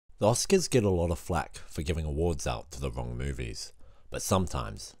The Oscars get a lot of flack for giving awards out to the wrong movies, but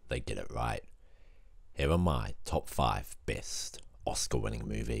sometimes they get it right. Here are my top 5 best Oscar-winning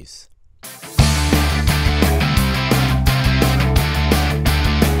movies.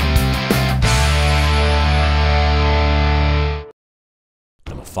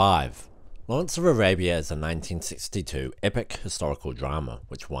 Number 5. Lawrence of Arabia is a 1962 epic historical drama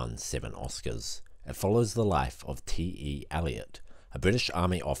which won 7 Oscars. It follows the life of T.E. Eliot, a British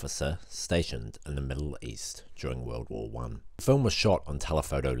Army officer stationed in the Middle East during World War I. The film was shot on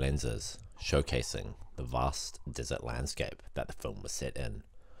telephoto lenses, showcasing the vast desert landscape that the film was set in.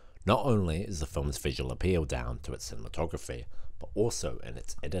 Not only is the film's visual appeal down to its cinematography, but also in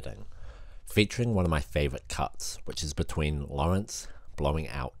its editing, featuring one of my favourite cuts, which is between Lawrence blowing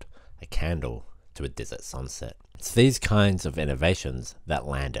out a candle to a desert sunset. It's these kinds of innovations that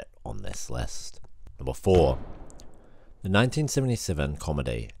land it on this list. Number 4. The 1977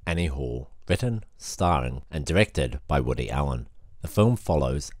 comedy Annie Hall, written, starring, and directed by Woody Allen. The film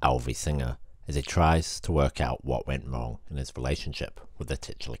follows Alvy Singer as he tries to work out what went wrong in his relationship with the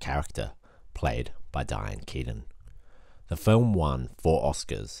titular character, played by Diane Keaton. The film won 4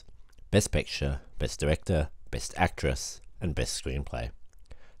 Oscars: Best Picture, Best Director, Best Actress, and Best Screenplay.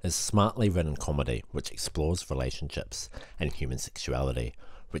 It's a smartly written comedy which explores relationships and human sexuality,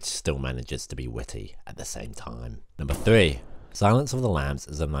 which still manages to be witty at the same time. Number 3. Silence of the Lambs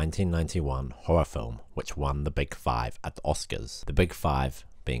is a 1991 horror film which won the Big 5 at the Oscars. The Big 5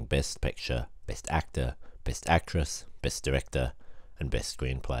 being Best Picture, Best Actor, Best Actress, Best Director, and Best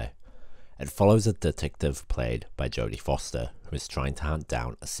Screenplay. It follows a detective played by Jodie Foster who is trying to hunt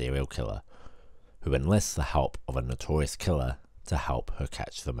down a serial killer, who enlists the help of a notorious killer to help her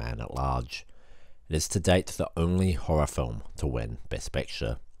catch the man at large. It is to date the only horror film to win Best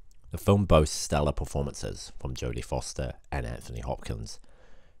Picture. The film boasts stellar performances from Jodie Foster and Anthony Hopkins,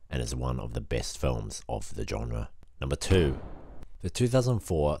 and is one of the best films of the genre. Number 2. The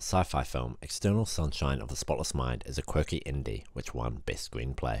 2004 sci-fi film Eternal Sunshine of the Spotless Mind is a quirky indie which won Best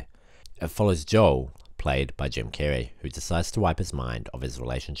Screenplay. It follows Joel, played by Jim Carrey, who decides to wipe his mind of his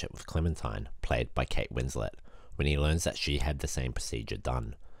relationship with Clementine, played by Kate Winslet, when he learns that she had the same procedure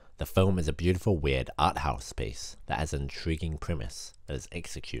done. The film is a beautiful, weird art house piece that has an intriguing premise that is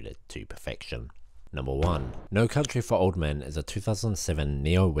executed to perfection. Number 1. No Country for Old Men is a 2007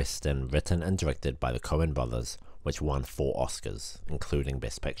 neo-western written and directed by the Coen brothers, which won 4 Oscars, including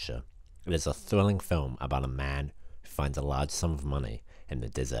Best Picture. It is a thrilling film about a man who finds a large sum of money in the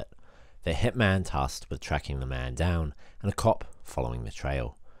desert, the hitman tasked with tracking the man down, and a cop following the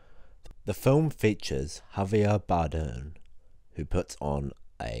trail. The film features Javier Bardem, who puts on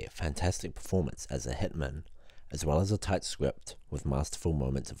a fantastic performance as a hitman, as well as a tight script with masterful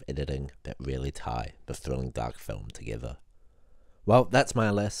moments of editing that really tie the thrilling dark film together. Well, that's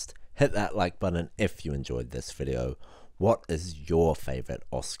my list. Hit that like button if you enjoyed this video. What is your favorite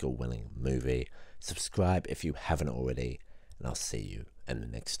Oscar-winning movie? Subscribe if you haven't already, and I'll see you in the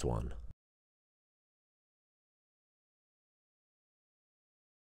next one.